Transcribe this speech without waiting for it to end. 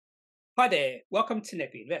Hi there, welcome to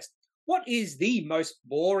Kneppy Invest. What is the most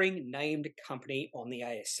boring named company on the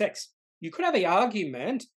ASX? You could have the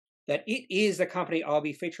argument that it is the company I'll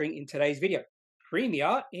be featuring in today's video,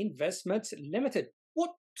 Premier Investments Limited. What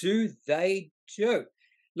do they do?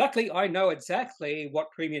 Luckily, I know exactly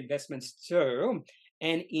what Premier Investments do,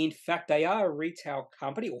 and in fact, they are a retail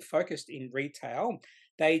company or focused in retail.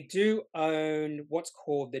 They do own what's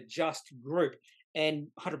called the Just Group and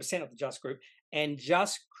 100% of the Just Group, and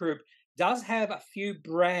Just Group does have a few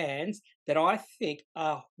brands that I think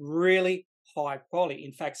are really high quality.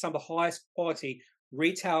 In fact, some of the highest quality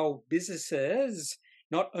retail businesses,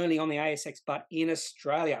 not only on the ASX, but in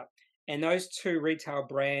Australia. And those two retail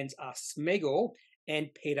brands are Smiggle and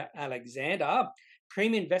Peter Alexander.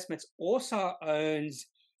 Premium Investments also owns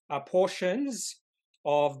portions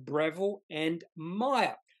of Breville and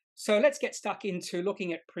Myer. So let's get stuck into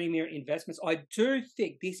looking at Premier Investments. I do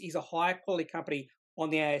think this is a high quality company on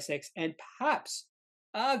the ASX and perhaps,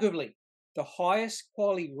 arguably, the highest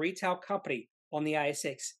quality retail company on the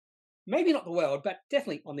ASX. Maybe not the world, but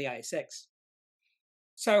definitely on the ASX.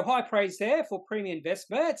 So high praise there for Premium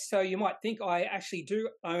Investments. So you might think I actually do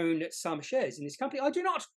own some shares in this company. I do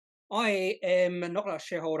not. I am not a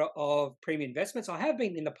shareholder of Premium Investments. I have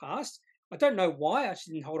been in the past. I don't know why I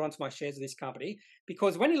didn't hold on to my shares of this company,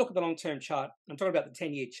 because when you look at the long-term chart, I'm talking about the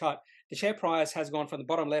 10-year chart, the share price has gone from the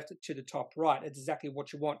bottom left to the top right. It's exactly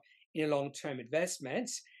what you want in a long-term investment.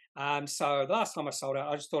 So the last time I sold out,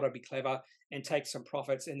 I just thought I'd be clever and take some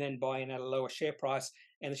profits and then buy in at a lower share price,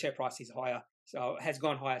 and the share price is higher. So it has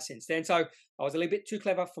gone higher since then. So I was a little bit too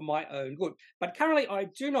clever for my own good. But currently, I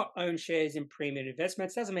do not own shares in Premium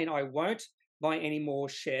Investments. Doesn't mean I won't buy any more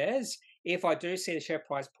shares. If I do see the share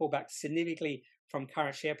price pull back significantly from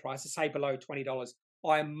current share prices, say below $20,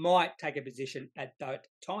 I might take a position at that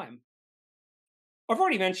time. I've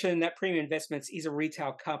already mentioned that Premium Investments is a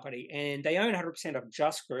retail company and they own 100% of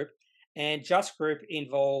Just Group. And Just Group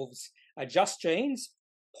involves Just Jeans,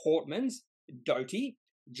 Portman's, Dotti,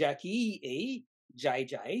 Jackie E,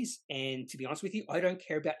 JJ's, and to be honest with you, I don't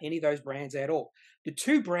care about any of those brands at all. The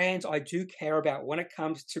two brands I do care about when it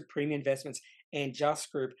comes to Premium Investments and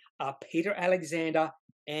Just Group are Peter Alexander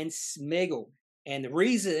and Smiggle. And the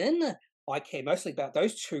reason I care mostly about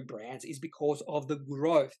those two brands is because of the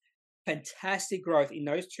growth. Fantastic growth in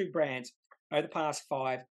those two brands over the past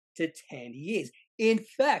 5 to 10 years. In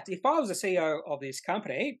fact, if I was the CEO of this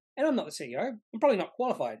company, and I'm not the CEO, I'm probably not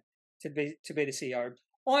qualified to be the CEO,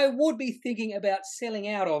 I would be thinking about selling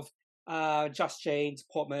out of Just Jeans,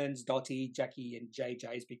 Portman's, Dotti, Jackie, and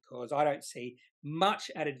JJ's, because I don't see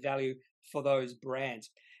much added value for those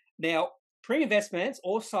brands. Now, Premium Investments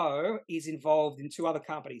also is involved in two other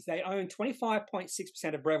companies. They own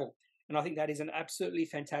 25.6% of Breville, and I think that is an absolutely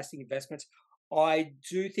fantastic investment. I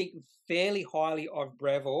do think fairly highly of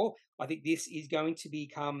Breville. I think this is going to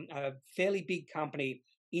become a fairly big company,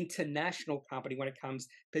 international company, when it comes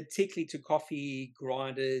particularly to coffee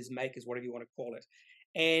grinders, makers, whatever you want to call it.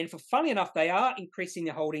 And funnily enough, they are increasing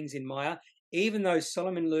their holdings in Myer, even though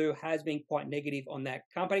Solomon Lew has been quite negative on that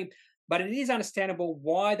company. But it is understandable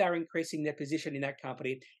why they're increasing their position in that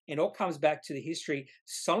company. And all comes back to the history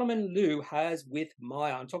Solomon Lew has with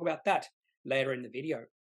Myer. I'll talk about that later in the video.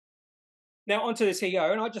 Now, onto the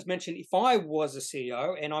CEO, and I just mentioned if I was a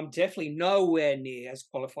CEO, and I'm definitely nowhere near as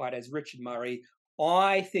qualified as Richard Murray,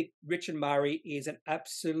 I think Richard Murray is an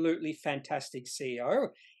absolutely fantastic CEO.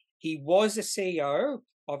 He was the CEO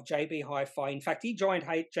of JB Hi-Fi. In fact, he joined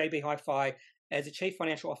JB Hi-Fi as a chief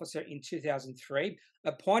financial officer in 2003,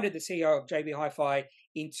 appointed the CEO of JB Hi-Fi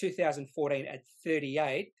in 2014 at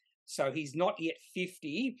 38. So he's not yet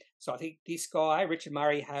 50. So I think this guy, Richard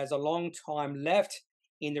Murray, has a long time left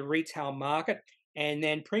in the retail market. And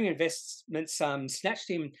then Premium Investments snatched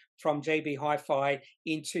him from JB Hi-Fi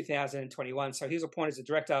in 2021. So he was appointed as a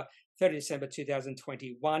director 30 December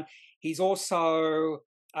 2021. He's also,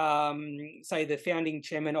 the founding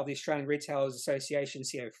chairman of the Australian Retailers Association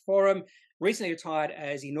CEO Forum, recently retired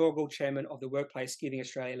as inaugural chairman of the Workplace Giving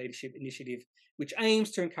Australia Leadership Initiative, which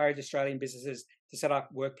aims to encourage Australian businesses to set up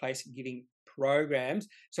workplace giving programs.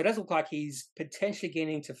 So it does look like he's potentially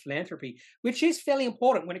getting into philanthropy, which is fairly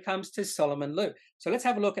important when it comes to Solomon Lew. So let's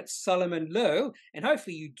have a look at Solomon Lew, and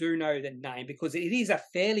hopefully you do know the name, because it is a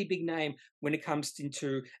fairly big name when it comes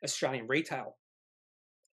into Australian retail.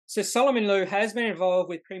 So Solomon Lew has been involved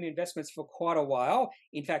with Premium Investments for quite a while.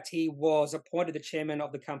 In fact, he was appointed the chairman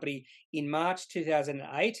of the company in March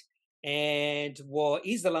 2008 and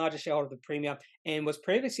is the largest shareholder of the Premier, and was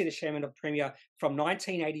previously the chairman of Premier from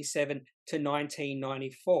 1987 to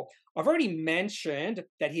 1994. I've already mentioned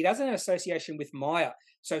that he does have an association with Myer.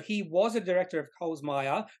 So he was a director of Coles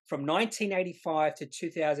Myer from 1985 to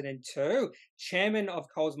 2002, chairman of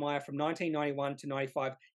Coles Myer from 1991 to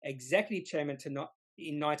 95, executive chairman in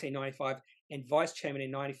 1995, and vice chairman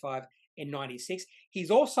in 95 and 96.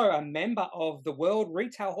 He's also a member of the World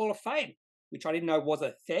Retail Hall of Fame, which I didn't know was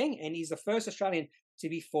a thing, and he's the first Australian to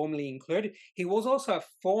be formally included. He was also a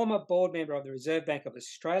former board member of the Reserve Bank of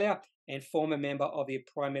Australia and former member of the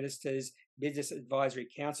Prime Minister's Business Advisory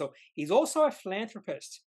Council. He's also a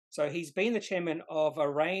philanthropist. So he's been the chairman of a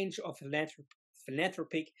range of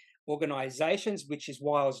philanthropic organisations, which is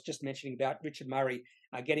why I was just mentioning about Richard Murray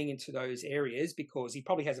getting into those areas, because he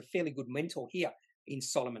probably has a fairly good mentor here in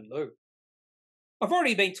Solomon Lew. I've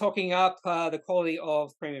already been talking up the quality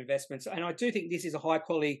of Premium Investments, and I do think this is a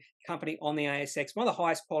high-quality company on the ASX, one of the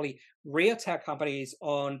highest quality retail companies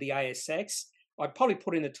on the ASX. I'd probably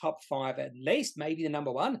put in the top 5 at least, maybe the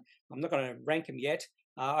number 1. I'm not going to rank them yet.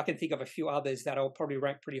 I can think of a few others that I'll probably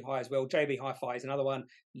rank pretty high as well. JB Hi-Fi is another one.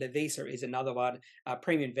 Levisa is another one.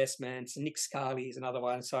 Premium Investments, Nick Scali is another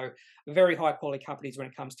one. So very high-quality companies when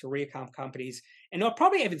it comes to retail companies. And I'll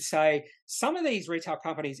probably even say some of these retail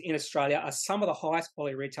companies in Australia are some of the highest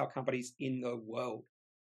quality retail companies in the world.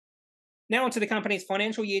 Now onto the company's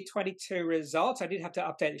financial year 22 results. I did have to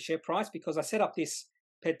update the share price because I set up this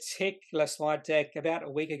particular slide deck about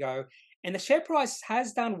a week ago, and the share price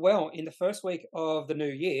has done well in the first week of the new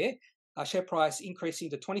year. Share price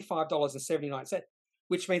increasing to $25.79,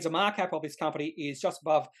 which means the market cap of this company is just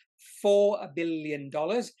above $4 billion.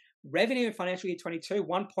 Revenue in financial year 22,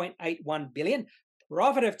 $1.81 billion.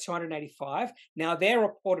 Profit of $285. Now, their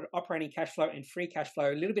reported operating cash flow and free cash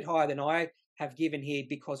flow a little bit higher than I have given here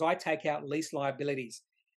because I take out lease liabilities.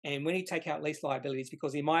 And when you take out lease liabilities,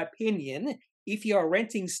 because in my opinion, if you're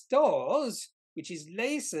renting stores, which is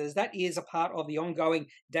leases, that is a part of the ongoing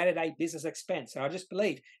day-to-day business expense. And I just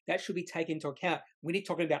believe that should be taken into account when you're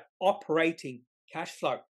talking about operating cash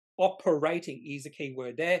flow. Operating is the key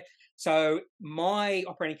word there. So my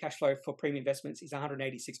operating cash flow for Premium Investments is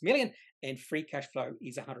 $186 million and free cash flow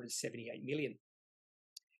is $178 million.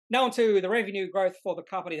 Now onto the revenue growth for the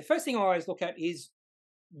company. The first thing I always look at is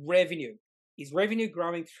revenue. Is revenue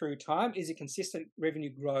growing through time? Is it consistent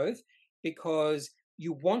revenue growth? Because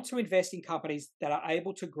you want to invest in companies that are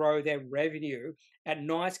able to grow their revenue at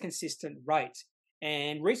nice, consistent rates.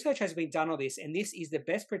 And research has been done on this, and this is the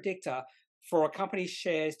best predictor for a company's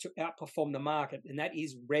shares to outperform the market, and that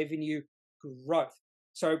is revenue growth.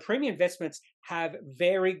 So Premium Investments have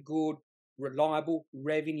very good, reliable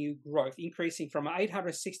revenue growth, increasing from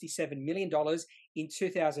 $867 million in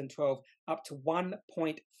 2012 up to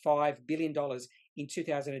 $1.5 billion in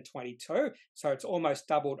 2022. So it's almost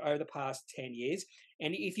doubled over the past 10 years.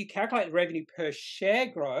 And if you calculate the revenue per share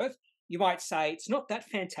growth, you might say it's not that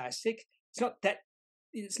fantastic.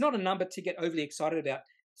 It's not a number to get overly excited about,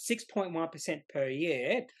 6.1% per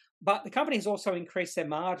year. But the company has also increased their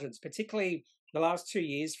margins, particularly the last 2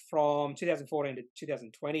 years from 2014 to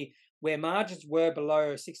 2020, where margins were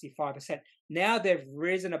below 65%. Now they've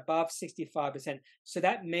risen above 65%. So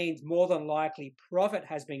that means more than likely profit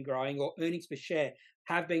has been growing, or earnings per share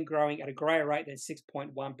have been growing at a greater rate than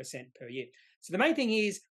 6.1% per year. So the main thing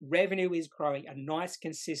is revenue is growing at a nice,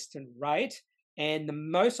 consistent rate. And the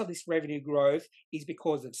most of this revenue growth is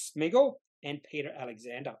because of Smiggle and Peter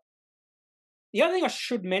Alexander. The other thing I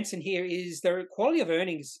should mention here is the quality of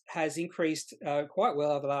earnings has increased quite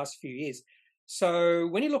well over the last few years. So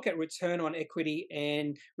when you look at return on equity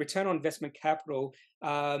and return on investment capital,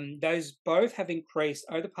 those both have increased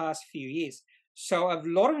over the past few years. So a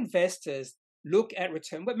lot of investors look at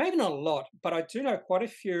return, but maybe not a lot, but I do know quite a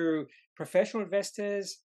few professional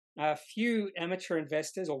investors, a few amateur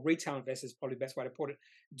investors, or retail investors, probably the best way to put it,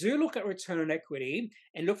 do look at return on equity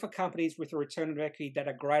and look for companies with a return on equity that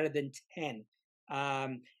are greater than 10.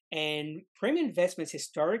 And Premium Investments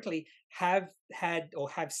historically have had or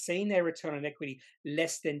have seen their return on equity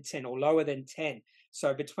less than 10 or lower than 10.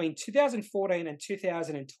 So between 2014 and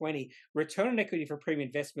 2020, return on equity for Premium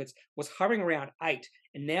Investments was hovering around 8,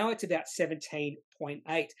 and now it's about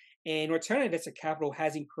 17.8. And return on invested capital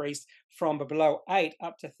has increased from below 8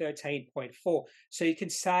 up to 13.4. So you can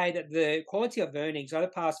say that the quality of earnings over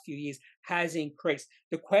the past few years has increased.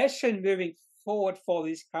 The question moving forward for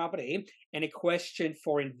this company, and a question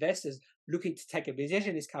for investors looking to take a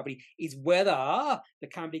position in this company, is whether the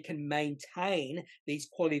company can maintain these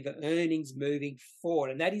quality of earnings moving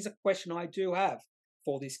forward. And that is a question I do have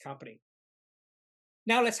for this company.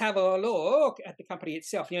 Now let's have a look at the company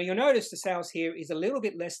itself. Now you'll notice the sales here is a little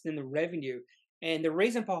bit less than the revenue. And the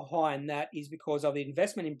reason behind that is because of the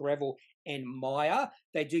investment in Breville and Myer.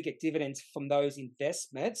 They do get dividends from those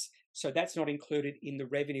investments, so that's not included in the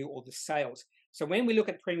revenue or the sales. So when we look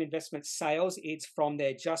at Premium Investment sales, it's from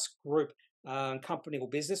their Just Group company or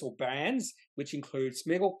business or brands, which include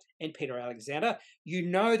Smiggle and Peter Alexander. You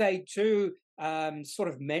know they do sort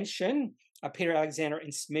of mention Peter Alexander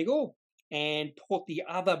and Smiggle and put the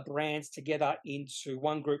other brands together into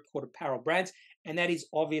one group called Apparel Brands. And that is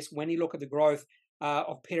obvious when you look at the growth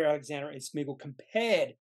of Peter Alexander and Smiggle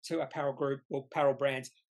compared to Apparel Group or Apparel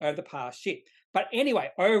Brands over the past year. But anyway,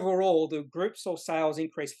 overall, the group saw sales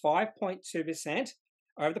increase 5.2%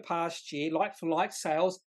 over the past year. Like-for-like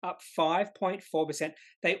sales up 5.4%.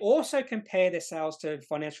 They also compare their sales to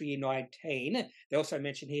financial year 19. They also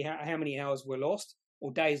mention here how many hours were lost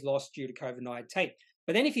or days lost due to COVID-19.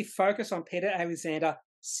 But then if you focus on Peter Alexander,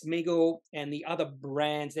 Smiggle, and the other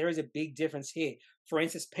brands, there is a big difference here. For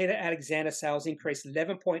instance, Peter Alexander sales increased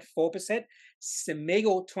 11.4%,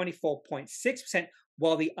 Smiggle 24.6%,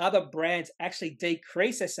 while the other brands actually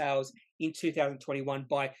decreased their sales in 2021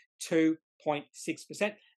 by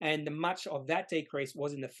 2.6%. And much of that decrease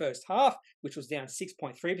was in the first half, which was down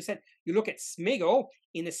 6.3%. You look at Smiggle,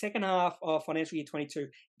 in the second half of financial year 22,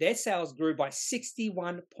 their sales grew by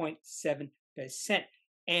 61.7%.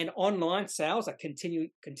 And online sales are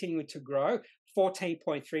continuing to grow,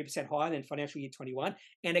 14.3% higher than financial year 21,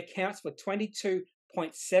 and accounts for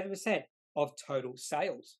 22.7% of total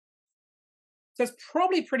sales. So it's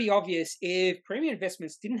probably pretty obvious if Premium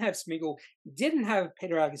Investments didn't have Smiggle, didn't have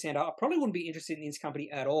Peter Alexander, I probably wouldn't be interested in this company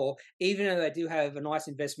at all, even though they do have a nice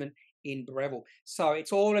investment in Breville. So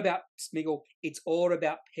it's all about Smiggle. It's all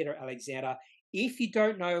about Peter Alexander. If you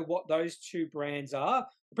don't know what those two brands are,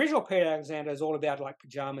 I'm pretty sure Peter Alexander is all about like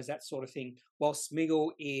pajamas, that sort of thing, while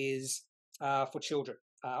Smiggle is for children.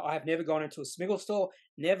 I have never gone into a Smiggle store,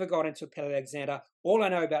 never gone into a Peter Alexander. All I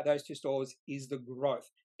know about those two stores is the growth.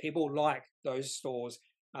 People like those stores.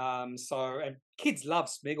 And kids love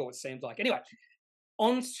Smiggle, it seems like. Anyway,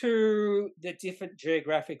 on to the different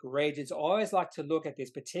geographic regions. I always like to look at this,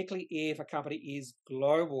 particularly if a company is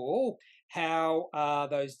global. How are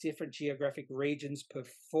those different geographic regions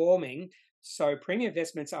performing? So Premium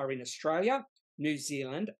Investments are in Australia, New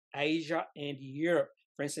Zealand, Asia, and Europe.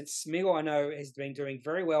 For instance, Smiggle, I know, has been doing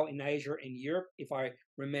very well in Asia and Europe, if I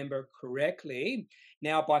remember correctly.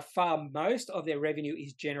 Now, by far, most of their revenue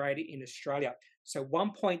is generated in Australia. So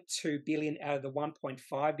 1.2 billion out of the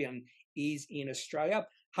 1.5 billion is in Australia,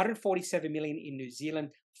 147 million in New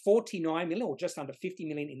Zealand, 49 million or just under 50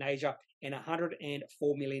 million in Asia, and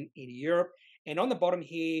 104 million in Europe. And on the bottom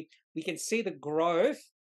here, we can see the growth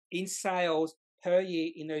in sales per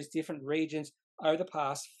year in those different regions over the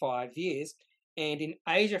past 5 years. And in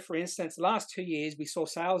Asia, for instance, the last 2 years, we saw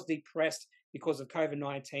sales depressed because of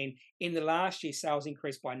COVID-19. In the last year, sales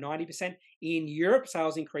increased by 90%. In Europe,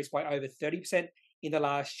 sales increased by over 30% in the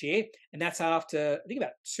last year. And that's after, I think,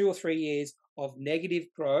 about 2 or 3 years of negative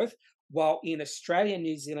growth. While in Australia and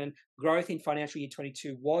New Zealand, growth in financial year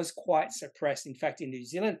 22 was quite suppressed. In fact, in New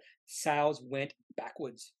Zealand, sales went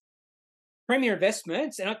backwards. Premier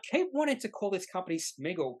Investments, and I keep wanting to call this company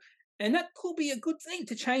Smiggle, and that could be a good thing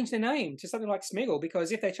to change the name to something like Smiggle,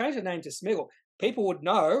 because if they change the name to Smiggle, people would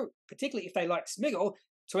know, particularly if they like Smiggle,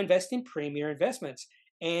 to invest in Premier Investments.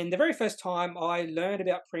 And the very first time I learned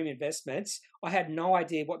about Premium Investments, I had no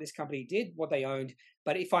idea what this company did, what they owned.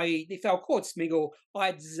 But if they were called Smiggle, I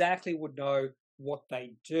exactly would know what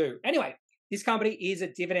they do. Anyway, this company is a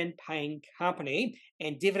dividend-paying company,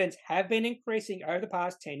 and dividends have been increasing over the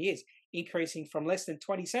past 10 years, increasing from less than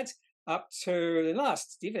 20 cents up to the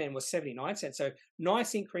last dividend was 79 cents. So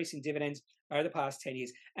nice increase in dividends over the past 10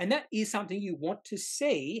 years. And that is something you want to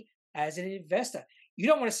see as an investor. You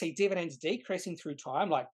don't want to see dividends decreasing through time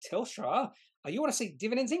like Telstra. You want to see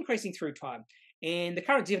dividends increasing through time. And the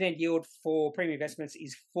current dividend yield for Premium Investments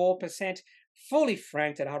is 4%, fully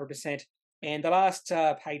franked at 100%. And the last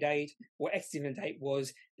pay date or ex-dividend date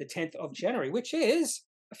was the 10th of January, which is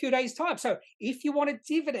a few days' time. So if you want a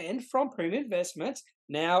dividend from Premium Investments,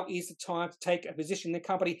 now is the time to take a position in the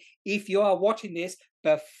company if you are watching this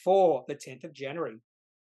before the 10th of January.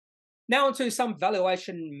 Now onto some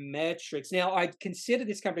valuation metrics. Now, I consider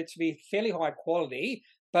this company to be fairly high quality,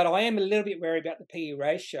 but I am a little bit wary about the PE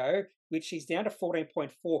ratio, which is down to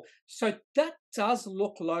 14.4. So that does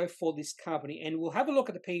look low for this company. And we'll have a look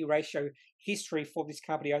at the PE ratio history for this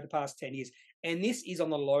company over the past 10 years. And this is on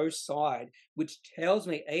the low side, which tells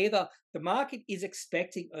me either the market is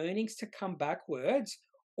expecting earnings to come backwards,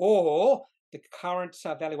 or the current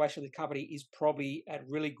valuation of the company is probably at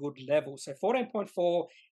really good levels. So 14.4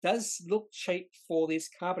 does look cheap for this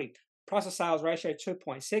company. Price to sales ratio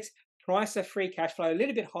 2.6. Price to free cash flow a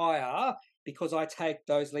little bit higher because I take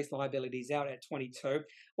those lease liabilities out at 22.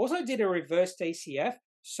 Also did a reverse DCF.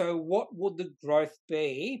 So what would the growth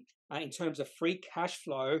be in terms of free cash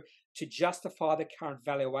flow to justify the current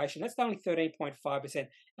valuation. That's only 13.5%.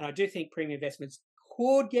 And I do think premium investments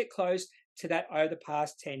could get close to that over the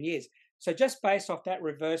past 10 years. So just based off that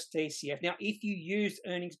reverse DCF, now if you used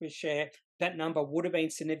earnings per share, that number would have been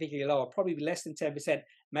significantly lower, probably less than 10%,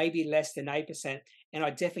 maybe less than 8%. And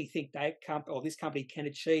I definitely think this company can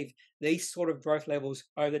achieve these sort of growth levels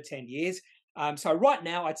over 10 years. So right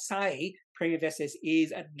now, I'd say Premium Investors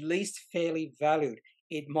is at least fairly valued.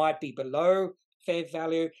 It might be below fair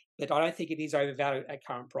value, but I don't think it is overvalued at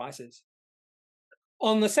current prices.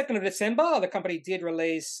 On the 2nd of December, the company did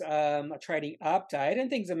release a trading update, and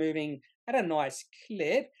things are moving at a nice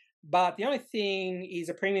clip. But the only thing is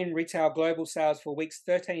a premium retail global sales for weeks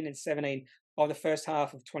 13 and 17 of the first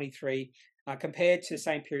half of 23 compared to the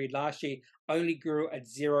same period last year only grew at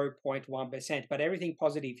 0.1%. But everything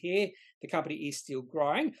positive here. The company is still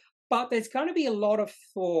growing. But there's going to be a lot of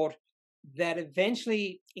thought that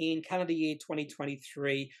eventually in calendar year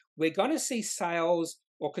 2023, we're going to see sales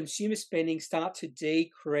or consumer spending start to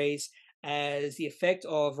decrease as the effect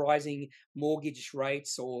of rising mortgage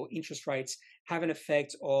rates or interest rates have an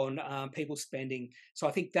effect on people spending. So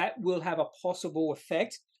I think that will have a possible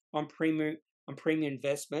effect on premium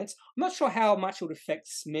investments. I'm not sure how much it would affect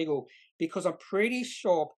Smiggle, because I'm pretty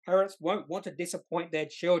sure parents won't want to disappoint their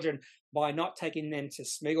children by not taking them to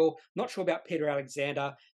Smiggle. Not sure about Peter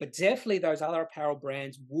Alexander, but definitely those other apparel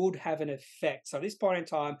brands would have an effect. So at this point in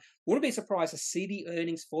time, wouldn't be surprised to see the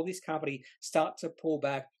earnings for this company start to pull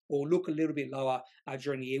back or look a little bit lower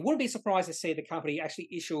during the year. Wouldn't be surprised to see the company actually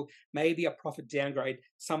issue maybe a profit downgrade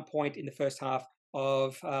some point in the first half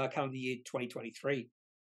of calendar year 2023.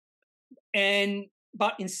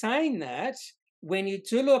 But in saying that, when you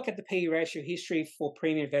do look at the P/E ratio history for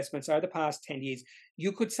premium investments over the past 10 years,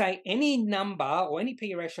 you could say any number or any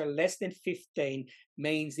P/E ratio less than 15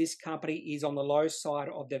 means this company is on the low side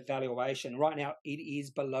of the valuation. Right now, it is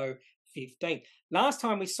below 15. Last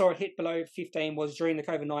time we saw it hit below 15 was during the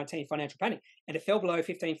COVID-19 financial panic, and it fell below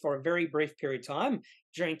 15 for a very brief period of time.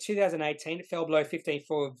 During 2018, it fell below 15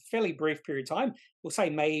 for a fairly brief period of time. We'll say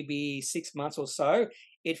maybe 6 months or so.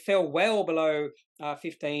 It fell well below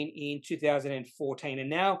 15 in 2014, and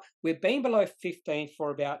now we've been below 15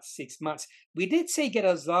 for about 6 months. We did see it get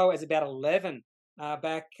as low as about 11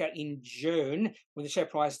 back in June when the share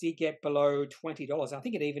price did get below $20. I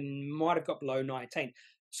think it even might have got below 19.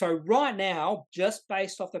 So right now, just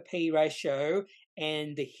based off the P ratio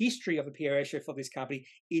and the history of the P ratio for this company,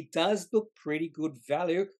 it does look pretty good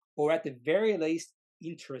value, or at the very least,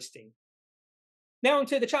 interesting. Now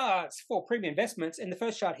onto the charts for premium investments, and the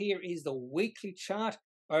first chart here is the weekly chart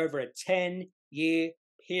over a 10-year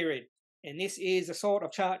period. And this is the sort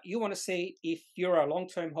of chart you want to see if you're a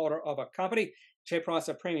long-term holder of a company. Share price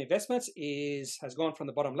of premium investments has gone from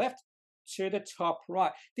the bottom left to the top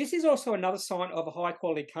right. This is also another sign of a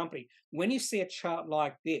high-quality company when you see a chart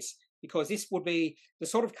like this, because this would be the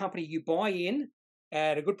sort of company you buy in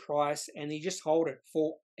at a good price and you just hold it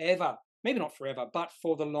forever. Maybe not forever, but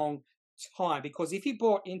for the long time. Because if you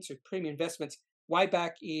bought into premium investments way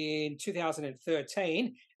back in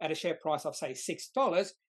 2013 at a share price of, say, $6,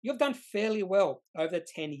 you've done fairly well over the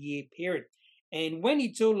 10-year period. And when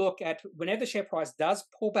you do look at whenever the share price does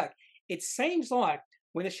pull back, it seems like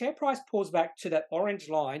when the share price pulls back to that orange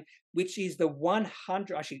line, which is the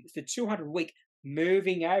 200-week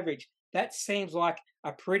moving average, that seems like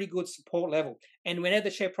a pretty good support level. And whenever the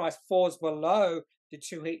share price falls below the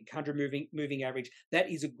 200 moving average,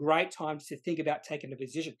 that is a great time to think about taking a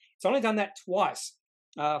position. It's only done that twice.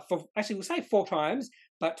 We'll say 4 times,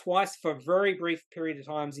 but twice for a very brief period of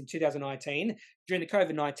times in 2019. During the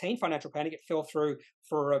COVID-19 financial panic, it fell through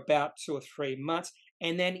for about 2 or 3 months.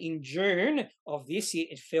 And then in June of this year,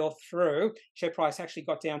 it fell through. Share price actually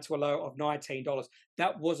got down to a low of $19.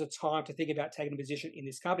 That was a time to think about taking a position in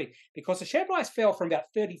this company, because the share price fell from about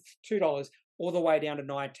 $32 all the way down to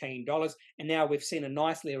 $19. And now we've seen a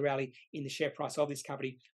nice little rally in the share price of this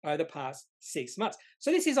company over the past 6 months.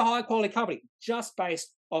 So this is a high quality company just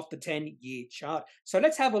based off the 10-year chart. So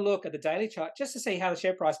let's have a look at the daily chart just to see how the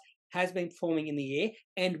share price has been performing in the year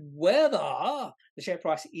and whether the share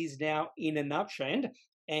price is now in an uptrend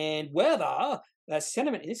and whether the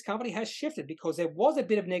sentiment in this company has shifted, because there was a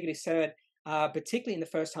bit of negative sentiment, particularly in the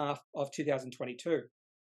first half of 2022.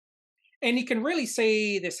 And you can really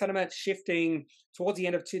see the sentiment shifting towards the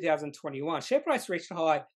end of 2021. Share price reached a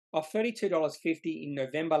high of $32.50 in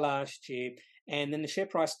November last year, and then the share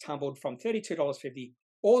price tumbled from $32.50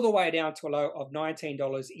 all the way down to a low of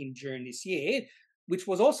 $19 in June this year, which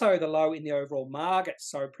was also the low in the overall market.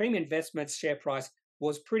 So premium investments share price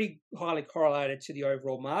was pretty highly correlated to the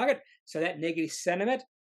overall market. So that negative sentiment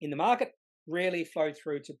in the market really flowed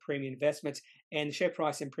through to premium investments, and the share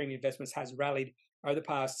price in premium investments has rallied over the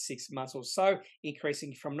past 6 months or so,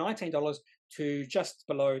 increasing from $19 to just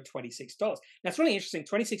below $26. Now, it's really interesting.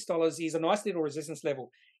 $26 is a nice little resistance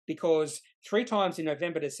level because 3 times in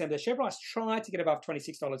November, December, the share price tried to get above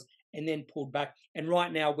 $26 and then pulled back. And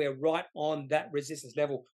right now, we're right on that resistance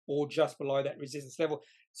level or just below that resistance level.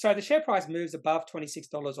 So the share price moves above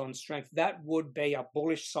 $26 on strength. That would be a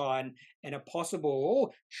bullish sign and a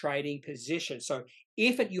possible trading position. So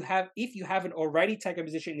if you haven't already taken a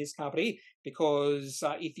position in this company, because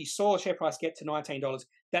if you saw share price get to $19,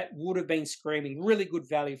 that would have been screaming really good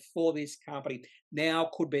value for this company. Now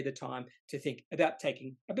could be the time to think about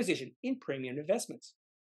taking a position in premium investments.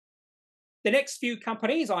 The next few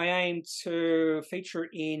companies I aim to feature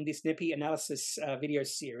in this Kneppy analysis video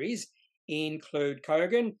series include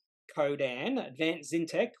Kogan, Codan, Advanced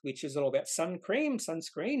Zintech, which is all about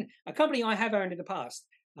sunscreen, a company I have owned in the past,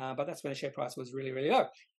 but that's when the share price was really, really low.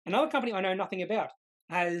 Another company I know nothing about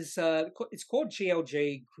it's called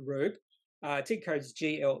GLG Group. TIG code's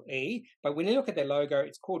GLE, but when you look at their logo,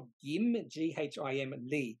 it's called GHIM, G-H-I-M,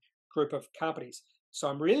 Lee Group of Companies. So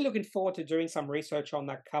I'm really looking forward to doing some research on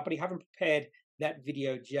that company. Haven't prepared that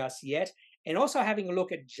video just yet, and also having a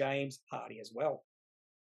look at James Hardie as well.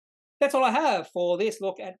 That's all I have for this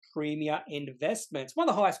look at Premier Investments, one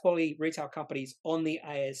of the highest quality retail companies on the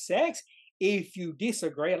ASX. If you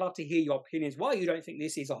disagree, I'd love to hear your opinions why you don't think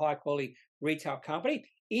this is a high quality retail company.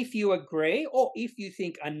 If you agree, or if you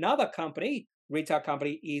think another retail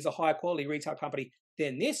company, is a high quality retail company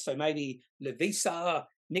than this, so maybe Levisa,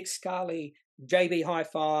 Nick Scali, JB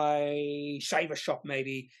Hi-Fi, Shaver Shop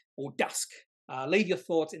maybe, or Dusk. Leave your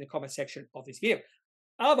thoughts in the comment section of this video.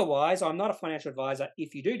 Otherwise, I'm not a financial advisor.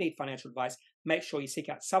 If you do need financial advice, make sure you seek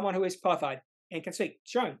out someone who is qualified and can speak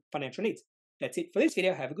to your own financial needs. That's it for this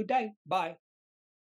video. Have a good day. Bye.